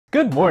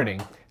Good morning.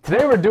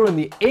 Today we're doing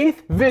the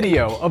 8th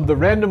video of the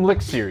Random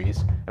Lick series,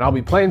 and I'll be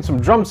playing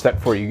some drum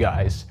set for you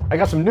guys. I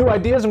got some new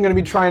ideas I'm going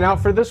to be trying out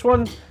for this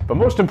one, but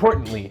most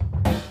importantly,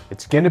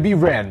 it's going to be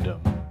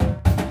random.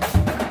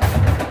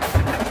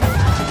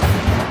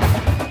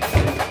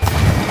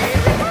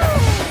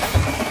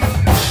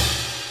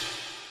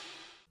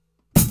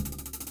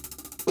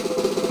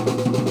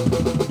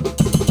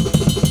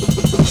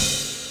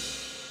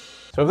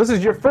 So if this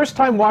is your first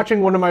time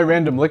watching one of my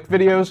Random Lick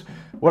videos,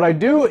 what I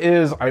do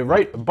is I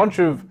write a bunch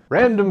of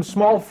random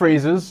small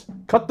phrases,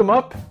 cut them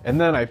up,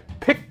 and then I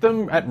pick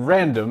them at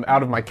random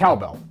out of my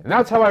cowbell. And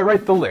that's how I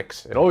write the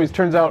licks. It always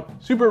turns out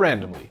super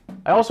randomly.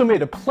 I also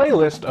made a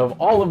playlist of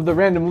all of the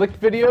Random Lick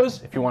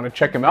videos. If you want to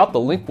check them out, the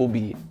link will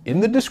be in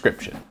the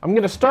description. I'm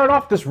going to start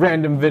off this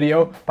random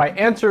video by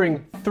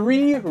answering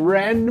 3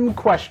 random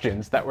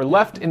questions that were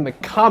left in the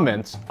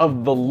comments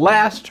of the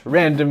last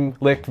Random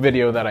Lick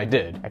video that I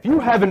did. If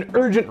you have an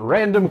urgent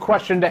random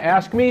question to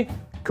ask me,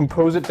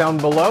 compose it down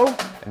below,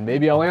 and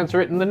maybe I'll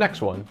answer it in the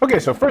next one. Okay,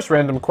 so first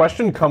random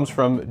question comes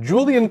from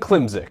Julian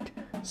Klimzik.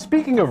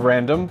 Speaking of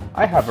random,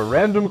 I have a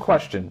random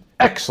question.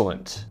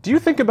 Excellent. Do you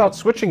think about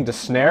switching to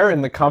snare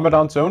in the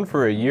Commandant's Own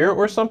for a year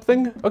or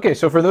something? Okay,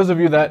 so for those of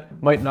you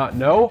that might not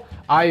know,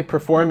 I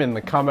perform in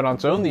the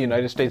Commandant's Own, the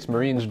United States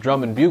Marines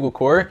Drum and Bugle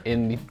Corps,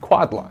 in the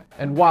quad line.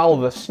 And while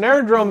the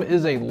snare drum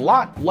is a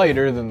lot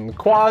lighter than the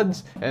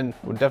quads, and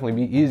would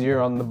definitely be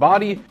easier on the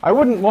body, I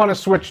wouldn't want to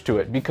switch to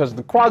it because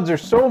the quads are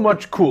so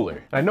much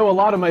cooler. I know a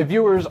lot of my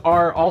viewers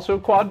are also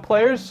quad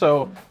players,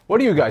 so what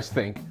do you guys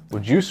think?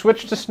 Would you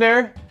switch to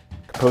snare?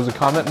 Compose a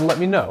comment and let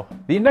me know.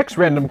 The next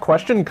random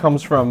question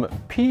comes from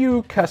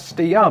Piu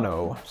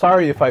Castellano.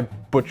 Sorry if I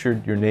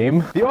butchered your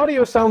name. The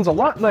audio sounds a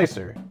lot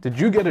nicer. Did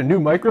you get a new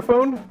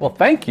microphone? Well,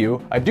 thank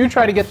you. I do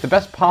try to get the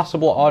best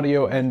possible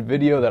audio and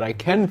video that I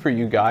can for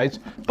you guys,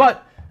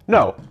 but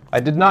no, I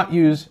did not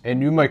use a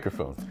new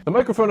microphone. The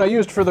microphone I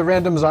used for the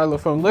random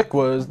xylophone lick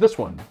was this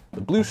one,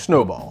 the Blue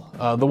Snowball,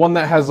 the one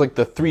that has like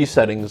the 3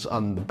 settings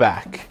on the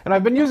back. And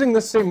I've been using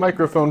this same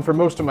microphone for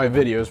most of my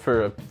videos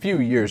for a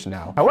few years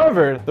now.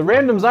 However, the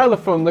random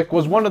xylophone lick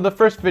was one of the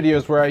first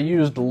videos where I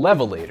used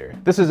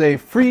Levelator. This is a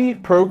free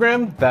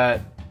program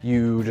that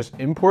you just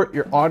import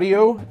your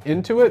audio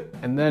into it,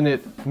 and then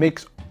it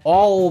makes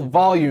all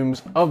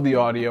volumes of the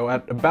audio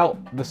at about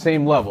the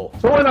same level.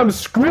 So when I'm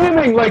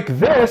screaming like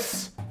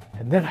this,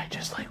 and then I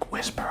just like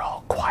whisper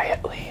all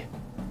quietly,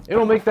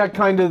 it'll make that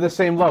kind of the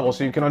same level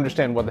so you can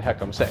understand what the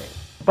heck I'm saying.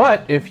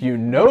 But if you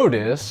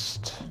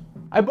noticed,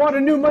 I bought a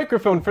new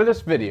microphone for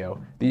this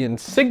video, the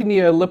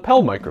Insignia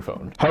lapel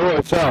microphone. How do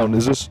I sound?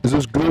 Is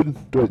this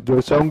good? Do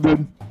I sound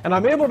good? And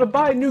I'm able to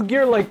buy new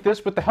gear like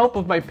this with the help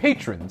of my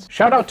patrons.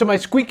 Shout out to my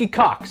Squeaky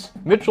Cocks,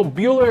 Mitchell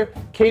Buehler,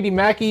 Katie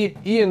Macke,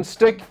 Ian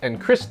Stick,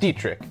 and Chris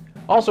Dietrich.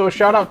 Also a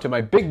shout out to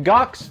my big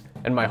Gocks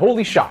and my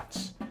holy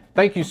shots.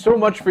 Thank you so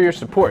much for your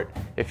support.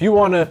 If you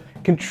want to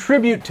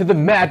contribute to the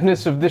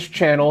madness of this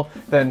channel,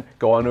 then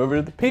go on over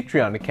to the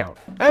Patreon account.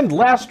 And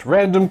last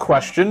random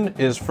question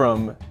is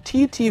from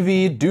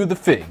TTV Do the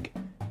Fig.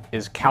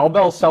 Is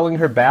Cowbell selling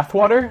her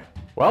bathwater?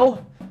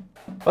 Well,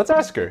 let's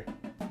ask her.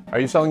 Are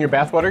you selling your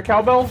bathwater,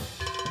 Cowbell?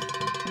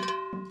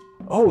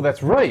 Oh,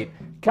 that's right.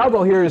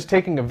 Cowbell here is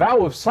taking a vow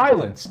of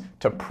silence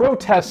to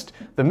protest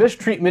the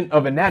mistreatment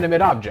of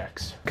inanimate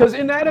objects. Because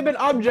inanimate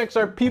objects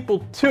are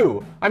people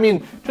too. I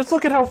mean, just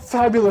look at how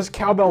fabulous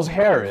Cowbell's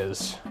hair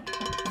is.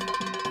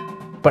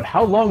 But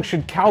how long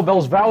should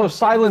Cowbell's vow of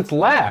silence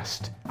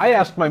last? I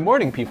asked my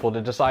morning people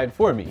to decide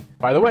for me.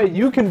 By the way,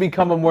 you can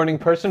become a morning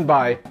person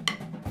by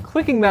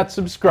clicking that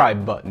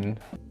subscribe button.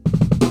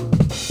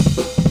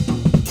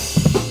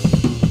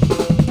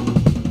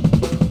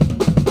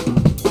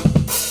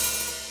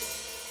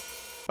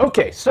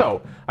 Okay,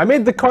 so I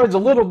made the cards a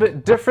little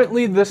bit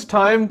differently this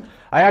time.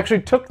 I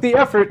actually took the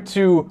effort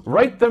to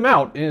write them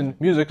out in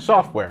music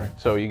software.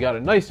 So you got a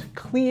nice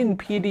clean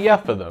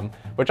PDF of them,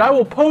 which I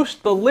will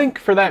post the link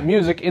for that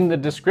music in the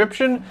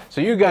description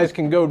so you guys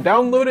can go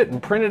download it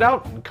and print it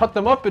out and cut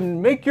them up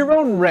and make your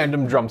own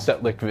random drum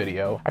set lick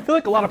video. I feel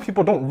like a lot of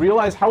people don't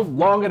realize how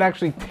long it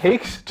actually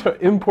takes to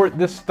import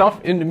this stuff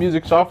into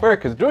music software,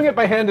 because doing it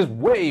by hand is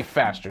way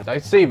faster. I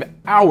save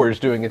hours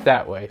doing it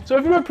that way. So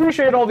if you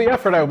appreciate all the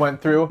effort I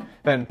went through,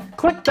 then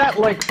click that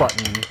like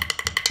button.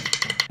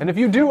 And if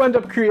you do end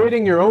up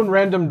creating your own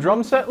random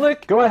drum set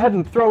lick, go ahead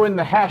and throw in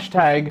the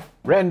hashtag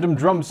random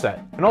drum set,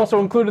 and also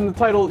include in the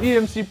title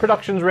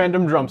EMCProductions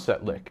random drum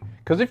set lick.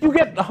 Because if you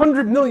get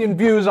 100 million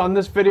views on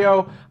this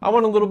video, I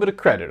want a little bit of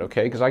credit,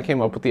 okay? Because I came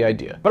up with the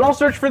idea. But I'll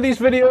search for these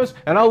videos,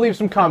 and I'll leave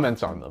some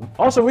comments on them.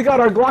 Also, we got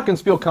our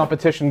glockenspiel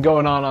competition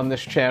going on this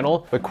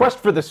channel, the quest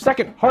for the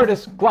second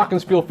hardest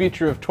glockenspiel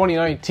feature of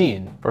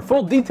 2019. For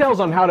full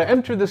details on how to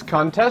enter this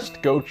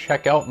contest, go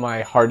check out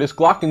my hardest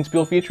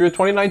glockenspiel feature of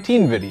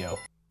 2019 video.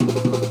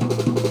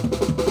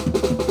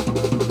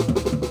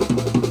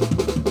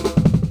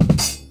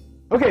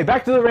 Okay,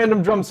 back to the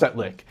random drum set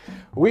lick.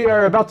 We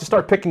are about to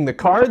start picking the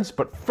cards,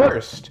 but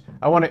first,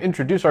 I want to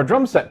introduce our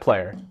drum set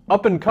player,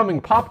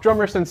 up-and-coming pop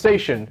drummer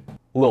sensation,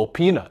 Lil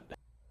Peanut.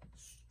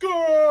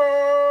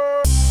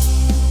 Score!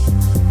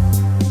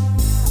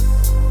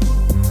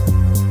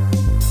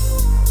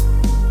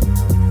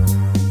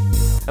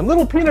 And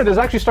Little Peanut is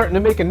actually starting to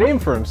make a name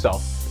for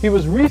himself. He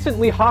was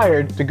recently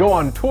hired to go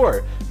on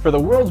tour for the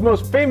world's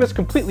most famous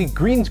completely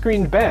green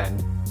screened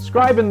band,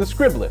 Scribe and the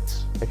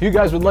Scriblets. If you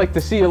guys would like to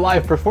see a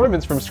live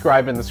performance from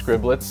Scribe and the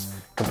Scriblets,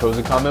 compose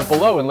a comment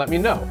below and let me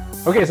know.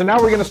 Okay, so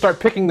now we're gonna start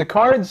picking the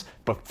cards,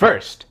 but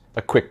first,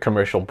 a quick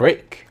commercial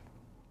break.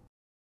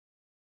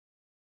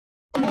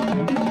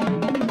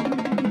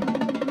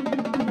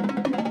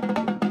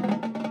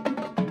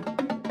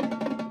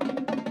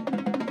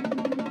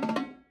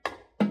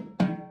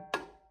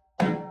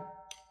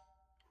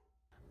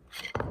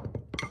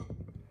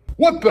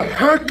 What the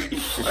heck?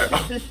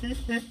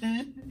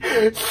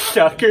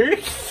 Sucker.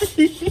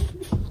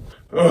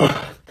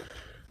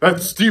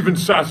 That Steven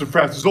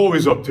Sassafras is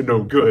always up to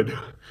no good.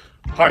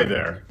 Hi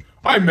there,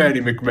 I'm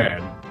Manny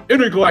McMahon,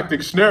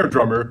 intergalactic snare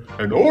drummer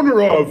and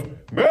owner of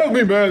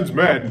Manly Man's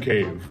Man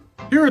Cave.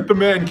 Here at the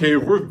Man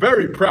Cave, we're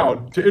very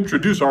proud to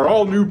introduce our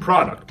all-new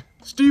product,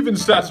 Steven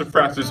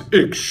Sassafras'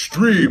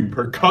 Extreme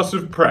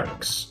Percussive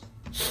Pranks.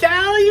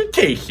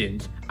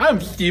 Salutations! I'm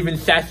Steven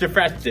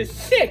Sassafras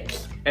VI,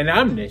 and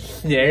I'm the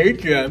snare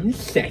drum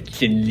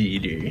section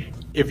leader.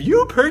 If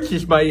you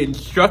purchase my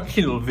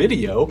instructional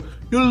video,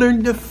 you'll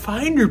learn the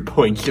finer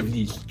points of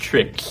these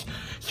tricks,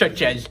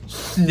 such as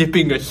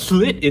snipping a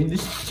slit in the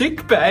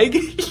stick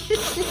bag,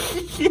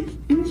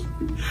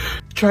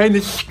 trying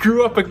to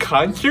screw up a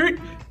concert,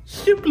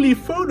 simply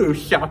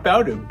Photoshop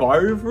out a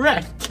bar of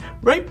rest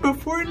right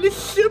before the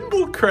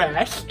cymbal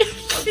crash.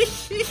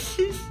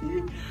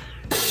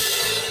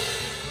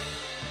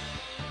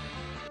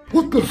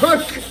 What the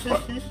heck?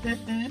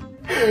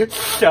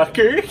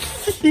 Sucker.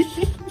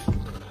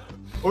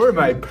 Or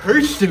my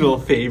personal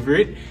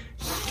favorite,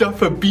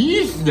 stuff a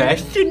bee's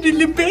nest into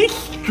the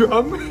bass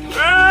drum.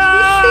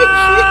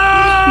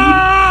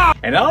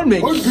 And I'll make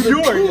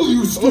sure. Kill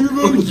you, Steven.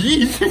 Oh,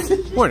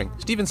 jeez. Warning,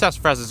 Steven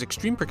Sassafras'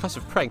 extreme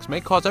percussive pranks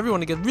may cause everyone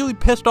to get really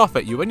pissed off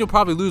at you, and you'll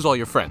probably lose all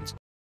your friends.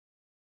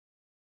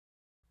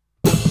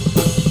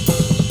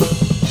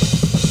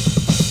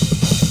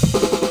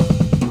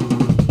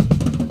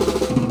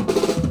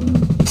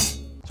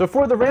 So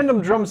for the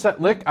random drum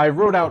set lick, I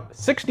wrote out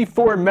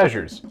 64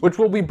 measures, which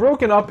will be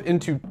broken up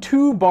into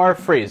 2-bar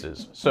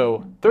phrases,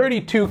 so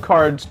 32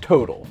 cards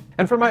total.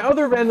 And for my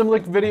other random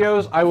lick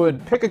videos, I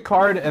would pick a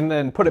card and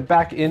then put it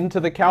back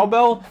into the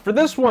cowbell. For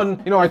this one,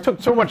 I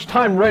took so much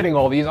time writing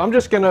all these, I'm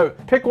just gonna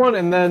pick one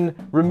and then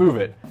remove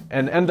it,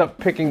 and end up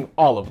picking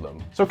all of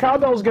them. So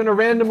Cowbell's gonna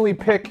randomly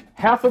pick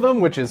half of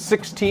them, which is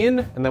 16,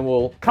 and then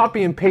we'll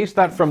copy and paste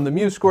that from the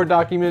MuseScore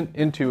document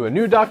into a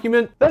new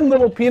document. Then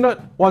Little Peanut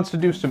wants to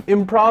do some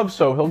improv,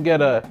 so he'll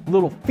get a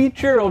little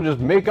feature, he'll just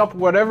make up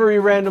whatever he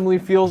randomly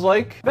feels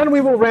like. Then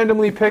we will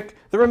randomly pick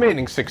the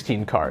remaining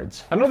 16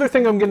 cards. Another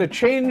thing I'm gonna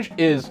change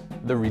is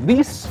the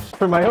release.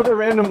 For my other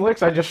random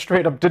licks, I just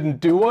straight up didn't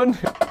do one.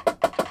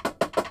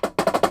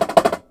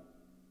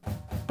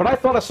 But I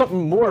thought of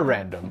something more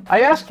random.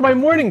 I asked my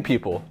morning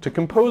people to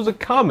compose a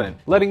comment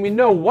letting me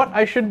know what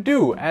I should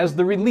do as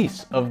the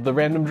release of the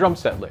random drum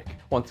set lick.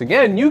 Once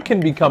again, you can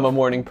become a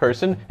morning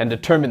person and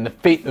determine the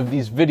fate of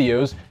these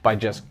videos by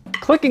just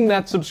clicking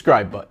that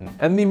subscribe button.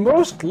 And the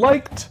most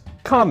liked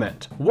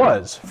comment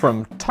was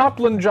from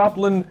Toplin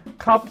Joplin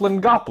Coplin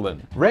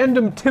Goplin.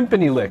 Random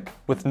timpani lick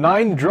with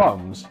 9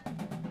 drums.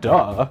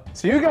 Duh.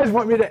 So you guys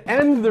want me to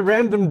end the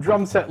random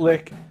drum set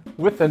lick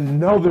with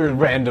another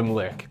random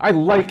lick. I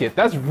like it,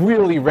 that's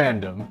really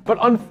random. But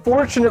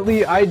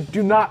unfortunately, I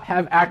do not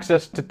have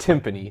access to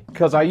timpani,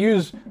 because I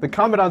use the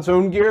Commandant's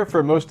own gear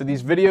for most of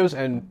these videos,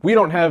 and we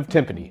don't have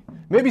timpani.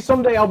 Maybe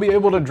someday I'll be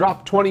able to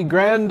drop 20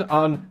 grand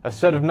on a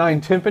set of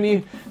 9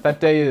 timpani. That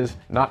day is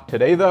not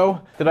today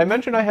though. Did I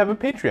mention I have a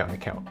Patreon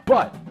account?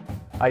 But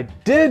I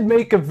did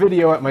make a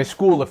video at my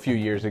school a few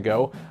years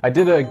ago. I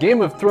did a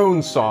Game of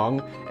Thrones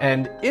song,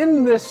 and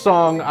in this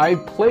song I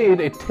played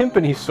a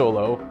timpani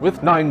solo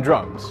with 9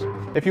 drums.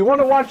 If you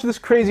want to watch this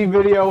crazy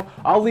video,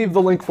 I'll leave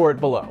the link for it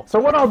below. So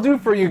what I'll do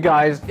for you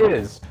guys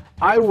is,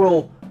 I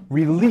will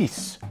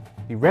release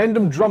the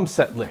random drum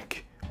set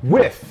lick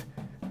with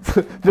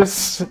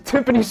this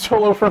timpani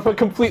solo from a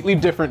completely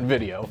different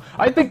video.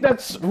 I think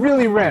that's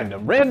really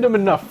random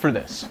enough for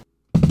this.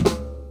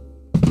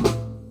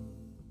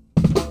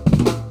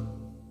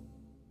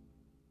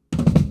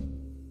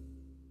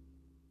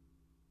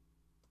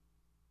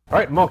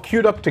 Alright, I'm all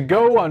queued up to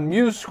go on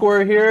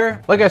MuseScore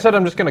here. Like I said,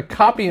 I'm just gonna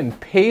copy and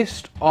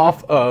paste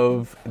off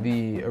of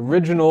the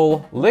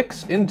original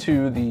licks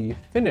into the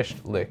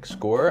finished lick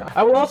score.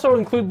 I will also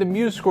include the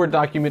MuseScore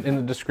document in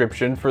the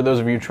description for those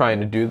of you trying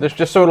to do this,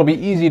 just so it'll be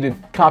easy to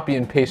copy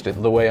and paste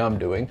it the way I'm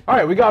doing.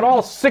 Alright, we got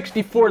all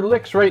 64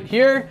 licks right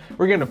here.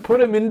 We're gonna put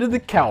them into the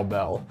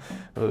cowbell.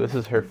 Oh, this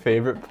is her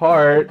favorite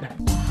part.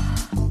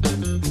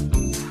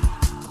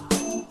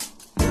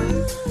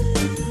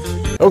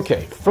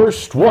 Okay,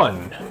 first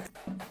one.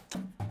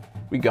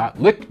 We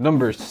got lick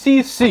number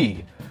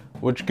CC,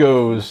 which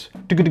goes.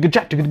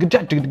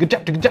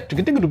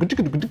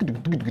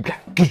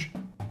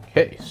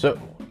 Okay, so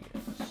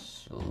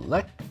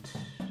select,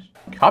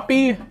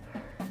 copy,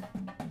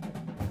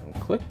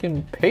 click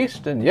and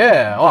paste and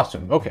yeah,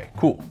 awesome. Okay,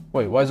 cool.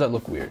 Wait, why does that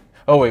look weird?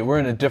 Oh wait, we're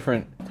in a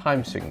different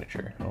time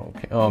signature.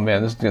 Okay. Oh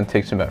man, this is gonna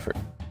take some effort.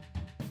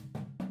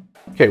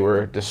 Okay,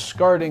 we're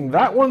discarding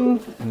that one,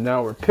 and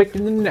now we're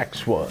picking the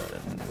next one.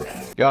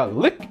 Got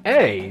lick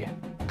A.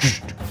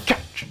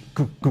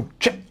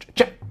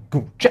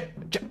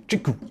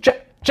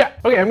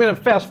 Okay, I'm gonna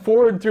fast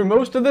forward through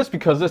most of this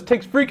because this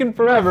takes freaking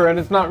forever and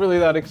it's not really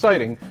that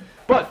exciting.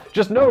 But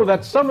just know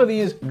that some of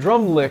these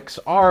drum licks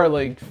are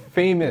like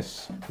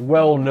famous,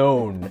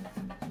 well-known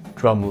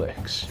drum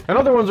licks. And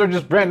other ones are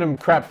just random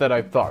crap that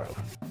I've thought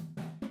of.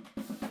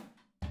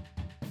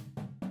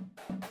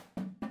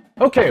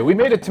 Okay, we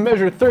made it to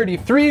measure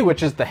 33,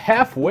 which is the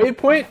halfway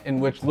point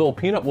in which Lil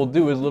Peanut will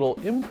do his little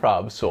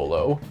improv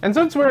solo. And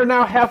since we're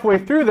now halfway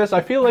through this,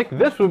 I feel like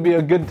this would be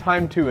a good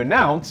time to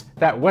announce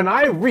that when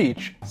I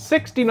reach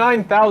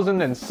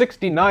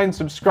 69,069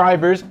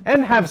 subscribers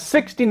and have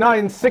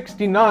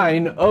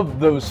 6969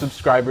 of those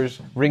subscribers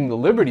ring the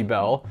Liberty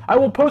Bell, I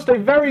will post a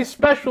very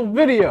special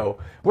video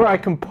where I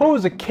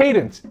compose a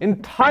cadence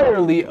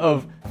entirely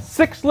of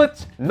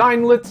 6-lits,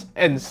 9-lits,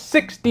 and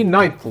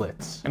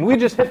 69th-lits. And we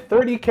just hit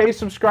 30K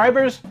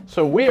subscribers,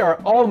 so we are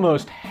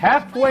almost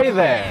halfway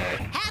there.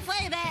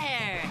 Halfway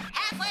there!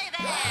 Halfway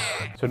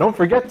there! So don't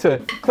forget to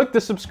click the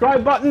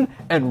subscribe button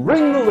and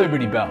ring the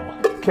Liberty Bell.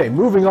 Okay,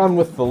 moving on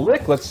with the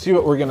lick, let's see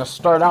what we're gonna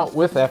start out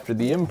with after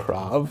the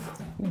improv.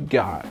 We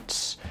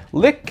got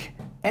lick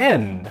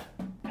N.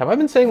 Have I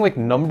been saying like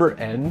number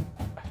N?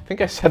 I think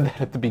I said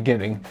that at the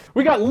beginning.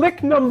 We got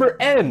lick number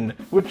N,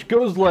 which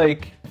goes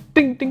like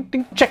ding ding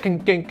ding checking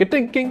gang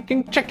ding ding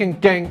ding checking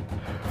gang.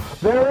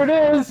 There it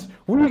is.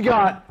 We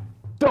got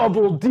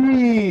double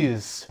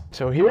D's.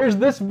 So here's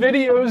this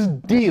video's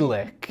D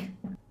lick.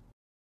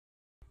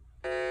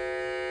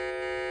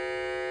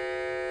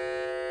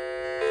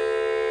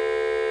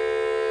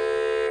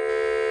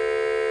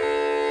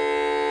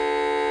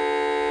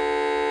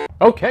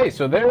 Okay,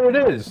 so there it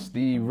is,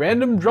 the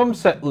random drum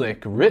set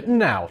lick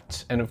written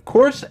out, and of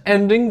course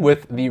ending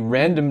with the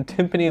random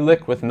timpani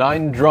lick with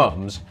 9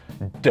 drums.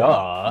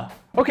 Duh.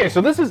 Okay,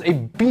 so this is a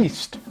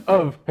beast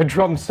of a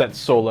drum set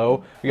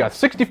solo. We got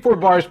 64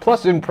 bars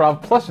plus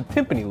improv plus a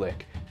timpani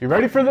lick. You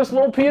ready for this,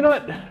 Lil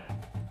Peanut?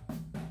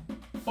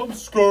 I'm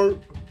scared.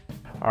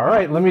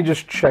 Alright, let me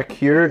just check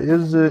here.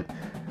 Is it...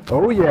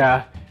 Oh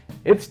yeah,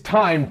 it's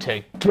time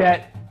to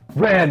get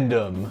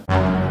random.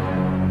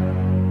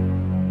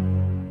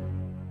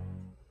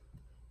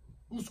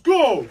 Let's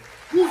go!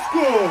 Let's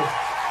go!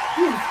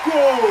 Let's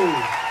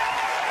go!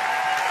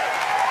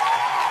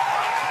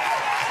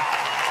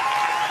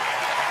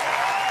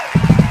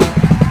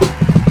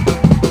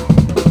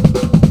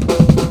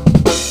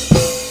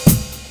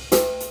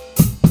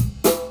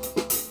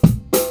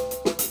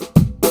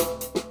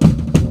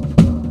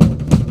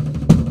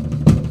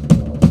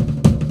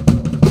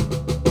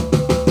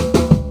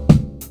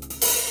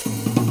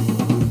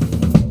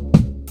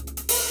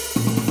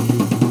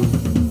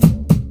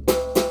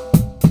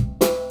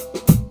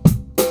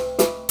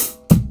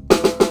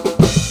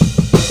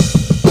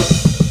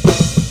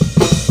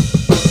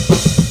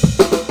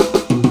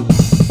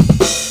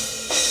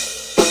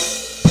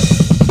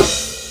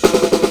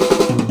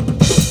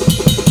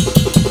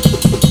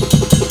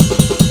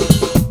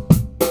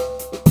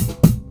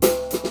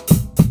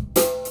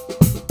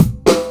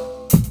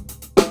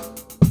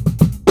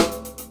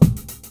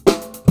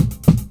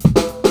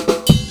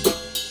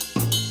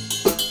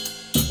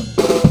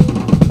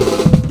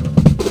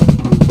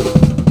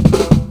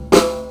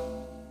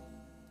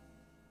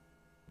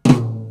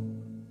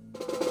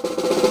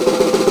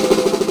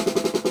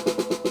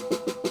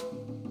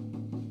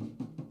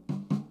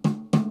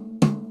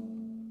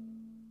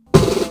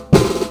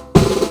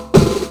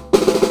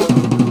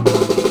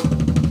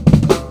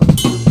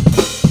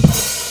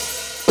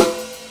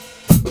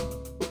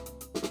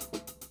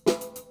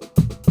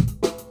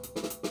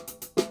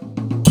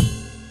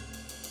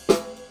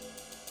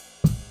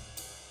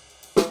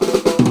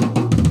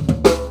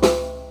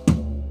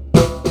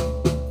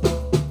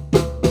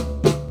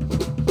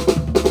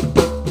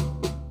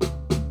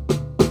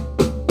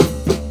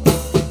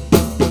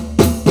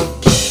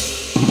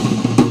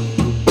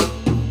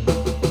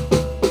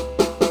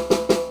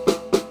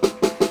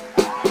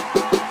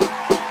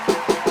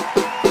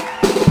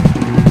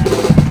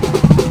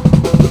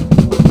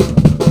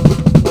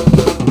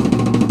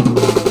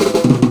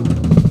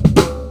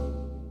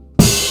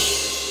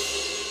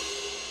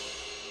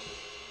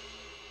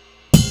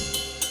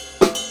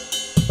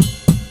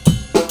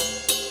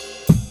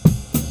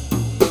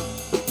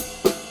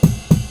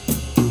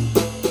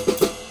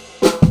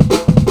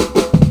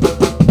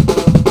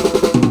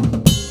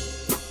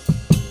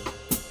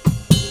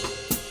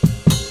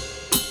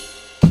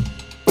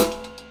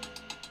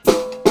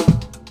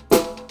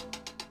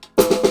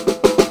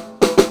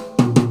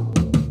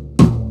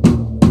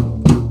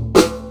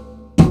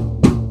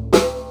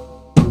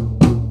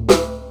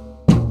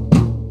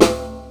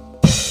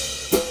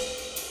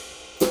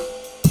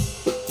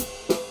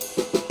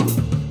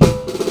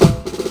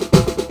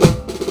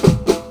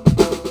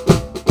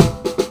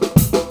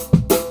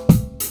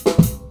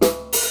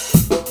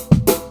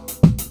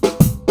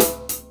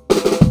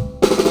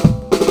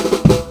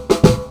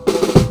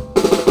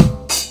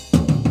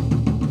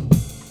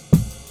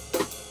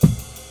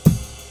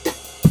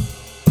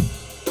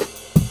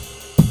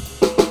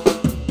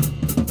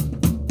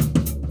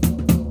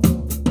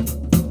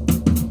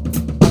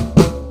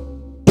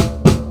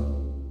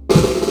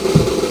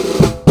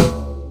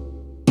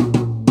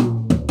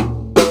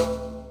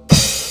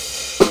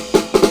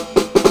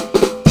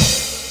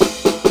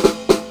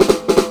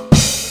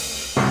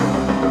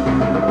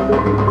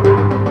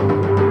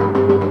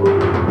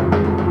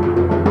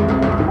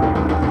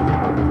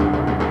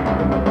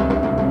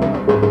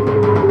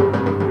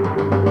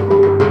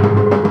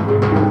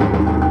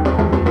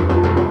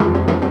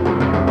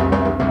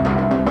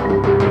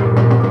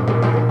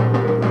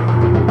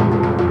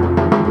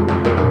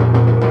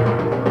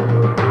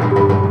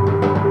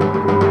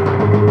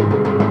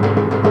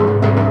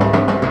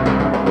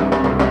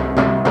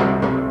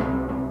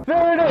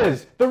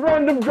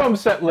 random drum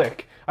set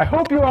lick. I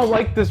hope you all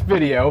liked this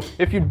video.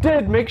 If you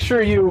did, make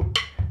sure you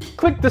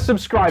click the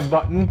subscribe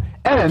button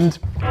and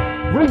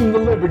ring the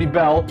Liberty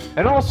Bell,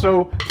 and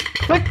also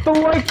click the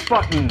like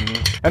button.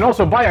 And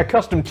also buy a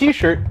custom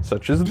t-shirt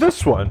such as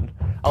this one.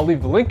 I'll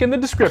leave the link in the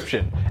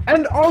description.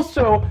 And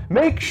also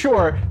make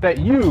sure that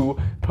you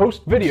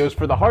post videos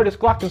for the hardest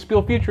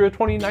glockenspiel feature of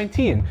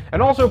 2019.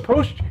 And also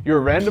post your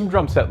random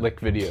drum set lick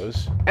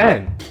videos.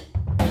 And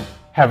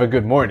have a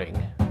good morning.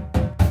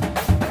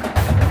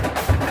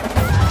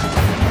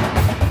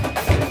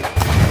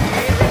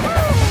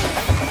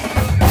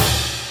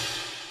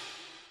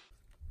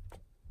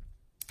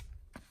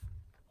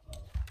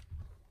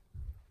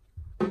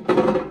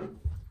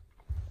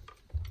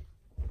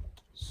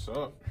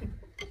 Sup?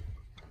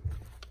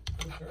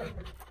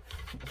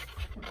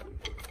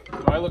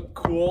 Do I look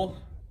cool?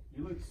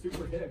 You look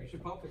super hip. You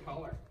should pop the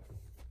collar.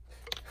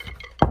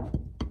 There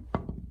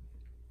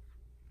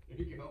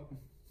you go.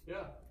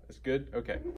 Yeah. That's good? Okay.